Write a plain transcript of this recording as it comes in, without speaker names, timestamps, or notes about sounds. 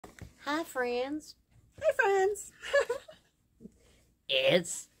Hi, friends. Hi, friends.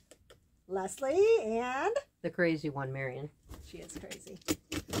 It's Leslie and the crazy one, Marion. she is crazy.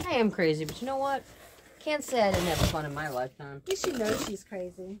 I am crazy, but you know what? Can't say I didn't have fun in my lifetime. At least you know she's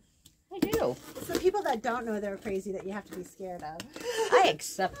crazy. I do. It's the people that don't know they're crazy that you have to be scared of. I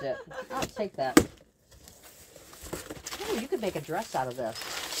accept it. I'll take that. Oh, you could make a dress out of this.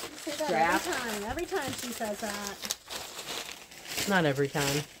 You say that every time. Every time she says that. Not every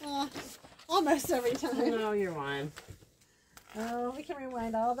time. Well, almost every time. No, you're lying. Oh, we can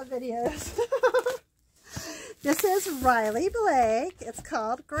rewind all the videos. This is Riley Blake. It's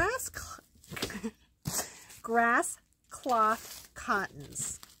called Grass Cloth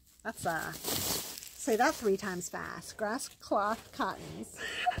Cottons. That's say that 3 times fast. Grass Cloth Cottons.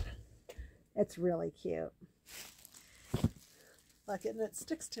 It's really cute. Look, and it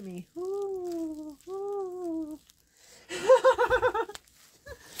sticks to me. Ooh, ooh.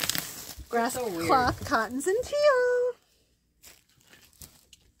 Grass Cloth Cottons and teal.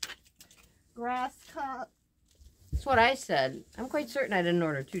 Grass cloth. That's what I said. I'm quite certain I didn't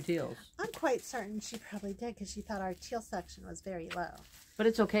order 2 teals. I'm quite certain she probably did because she thought our teal section was very low. But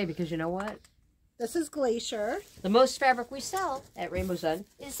it's okay because you know what? This is Glacier. The most fabric we sell at Rainbow's End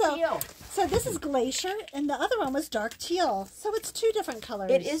is teal. So this is Glacier and the other one was dark teal. So it's 2 different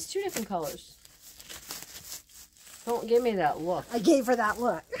colors. It is 2 different colors. Don't give me that look. I gave her that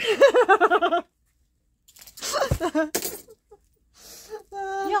look.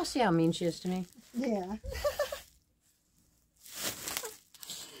 Y'all see how mean she is to me? Yeah.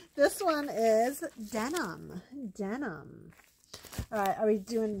 This one is denim. Denim. All right, are we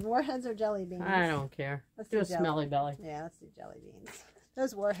doing warheads or jelly beans? I don't care. Let's do a jelly. smelly belly. Yeah, let's do jelly beans.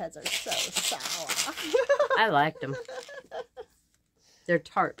 Those warheads are so sour. I liked them. They're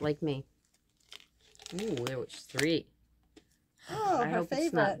tart like me. Ooh, there was 3. Oh, I her hope favorite.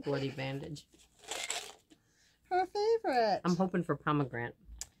 it's not bloody bandage. Her favorite. I'm hoping for pomegranate.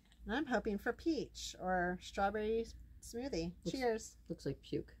 And I'm hoping for peach or strawberry smoothie. Cheers. Looks like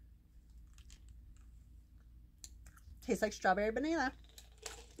puke. Tastes like strawberry banana.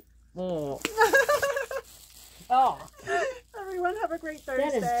 Oh. Oh. Everyone have a great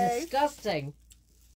Thursday. That is disgusting.